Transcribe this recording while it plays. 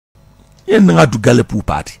Yenga do Galepu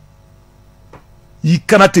party. You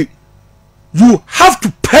cannot. You have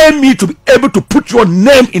to pay me to be able to put your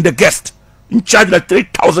name in the guest. In charge like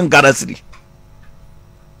 3,000 Ghana cedi.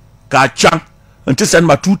 Kachang until send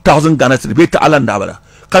my 2,000 Ghana cedi. Beta Alandabara.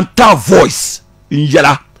 Kanta voice in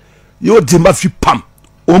yella. Yo dimba fi pam.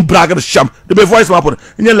 On braga the sham. The voice ma pon.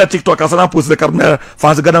 In yella TikTok asana post the carne.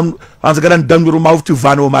 Fans gadan danguru mouth to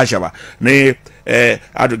vano mashaba. Ne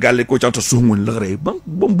adu galle ko chanto sungun lere.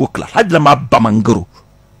 Bombokla. Hadla ma bamanguru.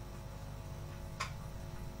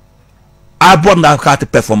 I born that car to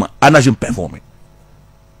perform, and I should perform it.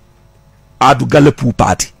 I do Galepu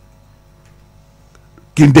party.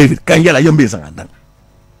 King David, can yell a young business and then.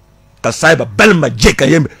 Cyber Belma Jake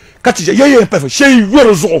and catch a perfect. She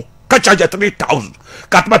euros all catch a 3,000,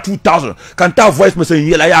 cut my 2,000. Can tell voice me saying,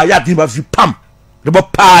 yella, ya, dimba fi pam. The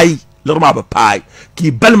pie, little pie. Ki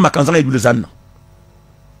Belma can say with the sun.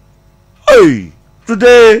 Hey,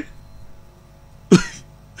 today.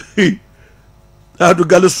 I do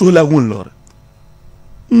Galusula Lord.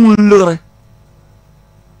 Lord.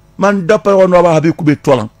 Man dapper on Rabba Habikube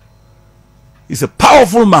Tolan. He's a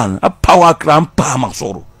powerful man, a power cram palm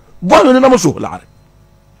sorrow. One in the so lad.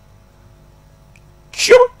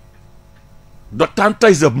 Sure. Dr. Anta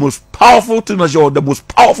is the most powerful the most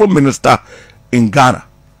powerful minister in Ghana.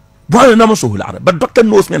 One in the so lad. But doctor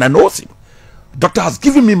knows me and I knows him. Doctor has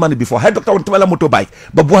given me money before. Head doctor went to my motorbike,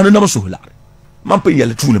 but one in the so lad. Man pay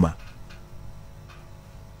yell truly man.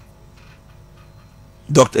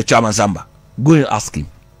 Dr. Chairman Zamba, go and ask him.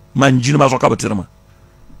 Man, Jino Mazokabatirama.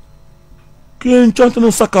 King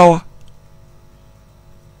Chanton Sakawa.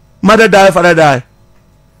 Mother die, father die.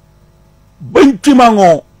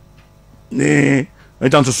 Bentimango. Ne, I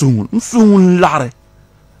don't soon, Larry.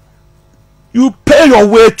 You pay your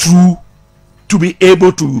way through to be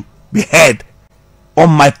able to be heard on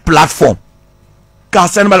my platform.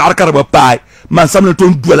 Can't send my Arcaraba pie. Man, someone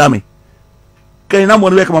don't dwell on me. Can I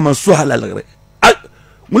want to recommend my Suhala?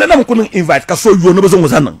 We couldn't invite Kaso you no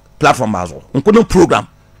was on platform mazo. We couldn't program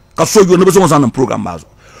Kaso you no was on program mazo.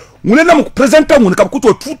 We never presenter when come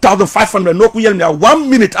to 2,500 no kuyen 1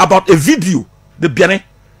 minute about a video de bien.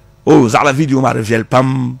 Oh, zala video ma revel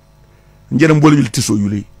pam. Njerem bolu tiso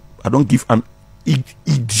yule. I don't give an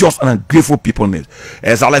idiot and ungrateful people names.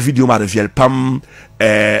 Zala video ma revel pam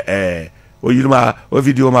o yulma o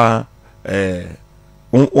video ma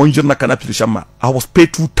on jirna kana pilishama. I was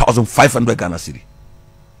paid 2,500 Ghana cedi.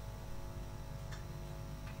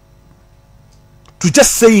 To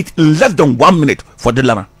just say it in less than 1 minute for the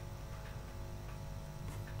lana.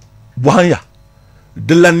 Wanya,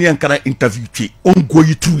 the lanian can interview chi on go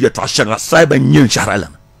you to your trashanga cyber nyin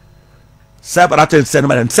sharalan. Cyber at send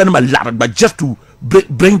my lad, but just to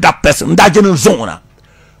bring that person that general zone.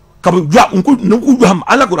 Come no ham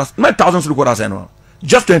alagoras 9,000 rupees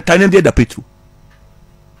just to tiny day the petru.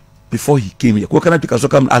 Before he came here, what can I pick us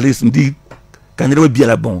come at least indeed can you be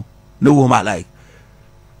a bon? No woman like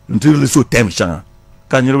until so tempting.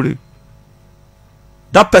 Can you really?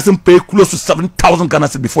 That person paid close to 7,000 Ghana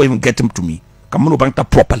cedi before even get him to me. Come on, bank that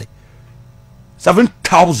properly.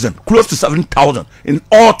 7,000, close to 7,000 in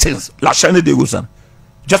all things. La Shane de Gusan,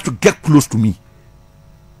 just to get close to me.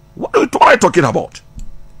 What am I talking about?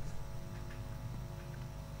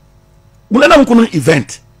 We let them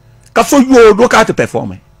event. Because you look at the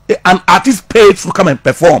performing. An artist paid to come and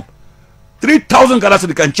perform. 3,000 Ghana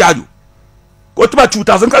cedi can charge you. Go to my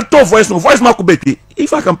 2,000. Can talk voice no voice mark be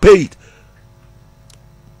if I can pay it.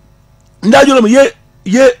 Now you know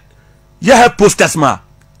ye have posters ma.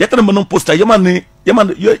 Ye can no poster. Ye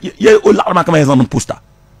ola ma come poster.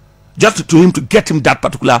 Just to him to get him that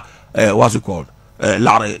particular what's it called?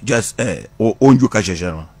 Larry just on you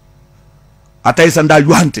kajeje. Ata isanda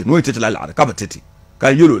you hunting no it la Larry kabateti.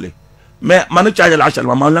 Kan you lole. Me manu charge la shal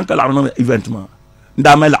ma lanka la no event ma.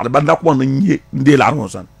 Nda me Larry ba ndakwo no nye ndi la ron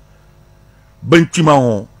san. You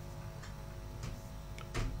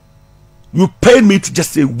paid me to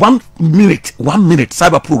just say 1 minute,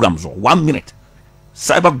 cyber programs or 1 minute.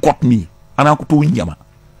 Cyber got me and I could do inyama.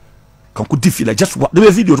 Can could defeat just what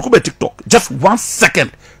the video to go by TikTok. Just 1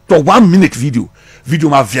 second to 1 minute video. Video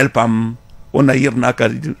ma velpam on a year naka.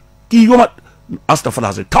 Ki yoma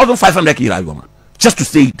astafalaze 1,500 ki yoma. Just to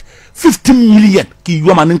say it. 50 million ki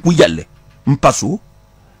yoma ninku yelle. Mpaso.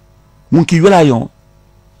 Munki yola yon.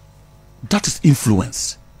 That is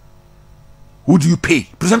influence. Who do you pay?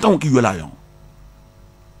 Presenter won't give you a lion.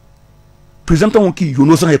 Presenter won't give you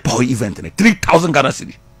no a power event in 3,000 Ghana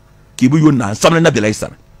cedi. Kibu you na something na belai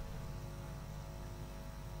sana.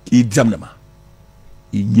 I jamnema.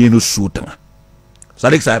 I nyeno sutanga.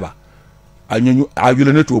 Sadik saiba. I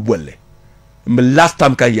will not to obwele. The last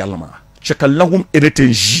time ka yalama. Check a long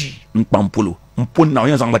editing G. Mpampolo, mpon na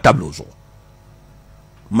yan sang tableau so.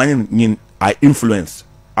 Man yin I influence.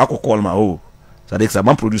 Ako call ma oh. Sadek sa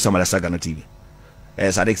man producer ma la saga na TV.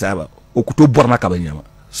 Sadek sa ba okuto borna ka banyama.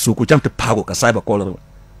 So ko chamte pago ka cyber caller.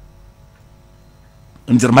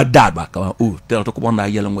 Ndir ma dad ba ka oh tel to ko bonna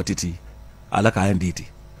yela ngotiti. Ala ka anditi.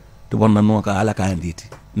 To bonna no ka ala ka anditi.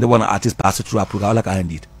 Nde bonna artist pass through approval ala ka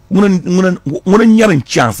anditi. Nguna nyarin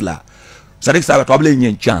chance la. Sadek sa ba to able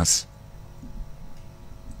nyen chance.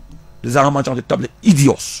 Les armes de table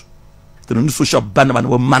idiots. C'est une social banman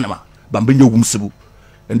or manama. Bambino Wumsibu.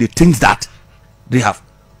 And the things that they have.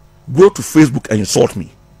 Go to Facebook and insult me.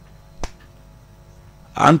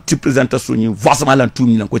 Anti-presenter Sony, Vasamal and 2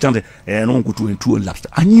 million, which and no go to in 2 laps.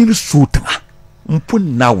 I need a suit.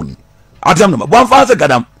 Mpun nauni. Adam, one father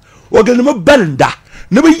gadam. Or get them a benda.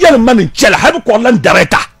 Never young man in Chella have a call and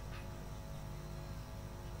director.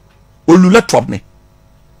 Olula Trobney.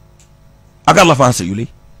 I got love answer, Yuli.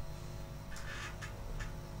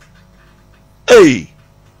 Hey,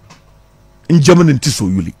 in German and Tiso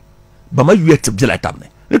Yuli. Bama you yet to be like Tamne.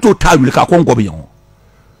 Little time you can't go beyond.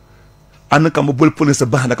 And the Camobol police a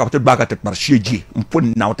band captured back at Marshiji and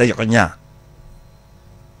putting out a yakanya.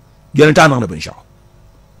 Get a time on the bench.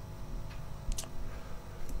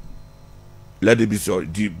 Let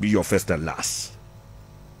it be your first and last.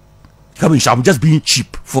 Come in, I'm just being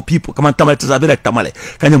cheap for people. Come on, Tamale, Tamale.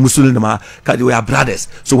 Can you Muslim? Can you are brothers?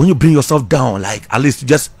 So when you bring yourself down, like at least you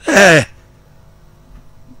just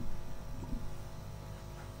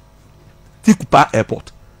Tikupa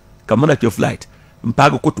airport. Come on at your flight.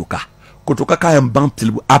 Mpago Kotoka. Kotoka ka bang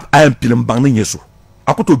till up I am pilim bang yesu.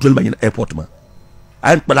 Ako to drill in airport man.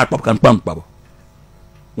 I am black pop can bang babo.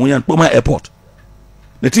 When you put my airport.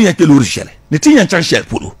 The thing you kill shell. The thing you chan shell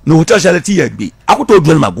pulu. No hotel shell be. Ako to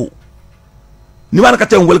drill my go. Ni wana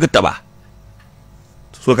kate ngwel ketaba.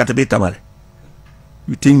 So kate be tamale.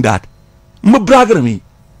 You think that? My brother me.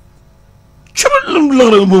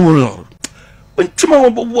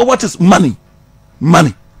 What is money?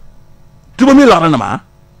 Money. We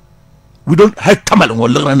don't have tamal or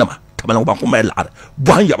learnama. Tamal Bakumel.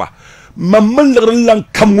 Banyaba. Mamman Lerlang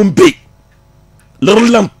Kamumbe.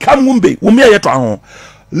 Lerlang Kamumbe. Umia Yatran.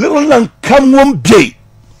 Lerlang Kamumbe.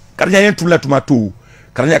 Karyan to let Matu.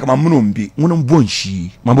 Karyak Mamunumbi. Unum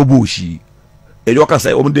Bunshi. Mabushi. Eyoka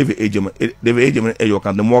say, Om David Agent,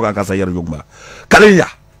 Eyoka, the Morgan Casaya Yugma. Karaya.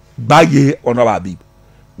 Baye on our bib.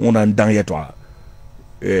 Unan dang yetwa.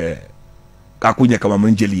 Kakunya kama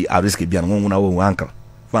mwenjeli a riski bian ngona wo anka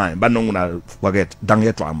fine but no na forget dang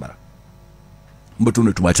yeto ambara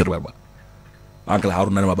mbotunu tuma cherba uncle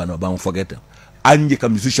haruna na bana ba forget anje ka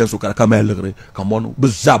musicians so kama elegre kamono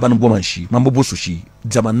bezaba no bomanshi mambo bosushi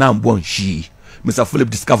jamana mbonshi Mr. Philip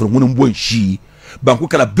discover ngona mbonshi banku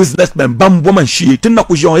kala businessman bambo manshi tinna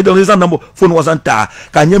ko jon edo reason number phone wasanta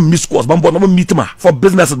kanya miss course bambo no meetma for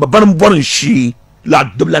business ba ban bonshi la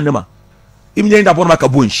doblanema imnya nda bona ka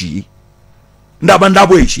bonshi ndaba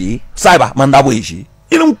boishi cyber manda boishi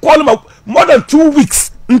ilum call ma more than 2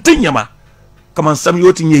 weeks ntinyama kama sam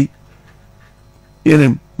yoti nyi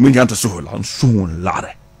yene minyanta sohola sun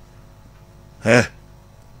lare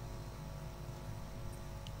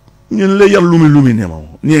nyen le yar lumi ne ma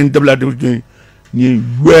ni ndabla de ni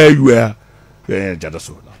we jada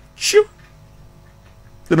sohola shiu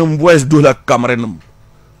tenum boys do la camera num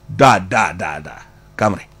da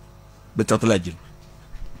camera betatola jil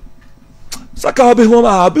saka be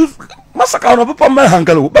homa be masaka no papa ma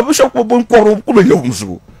hankalo ba be shop bon ko ko be yum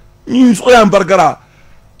su ni so ya bargara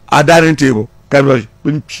a dining table kamera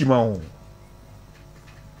bin chima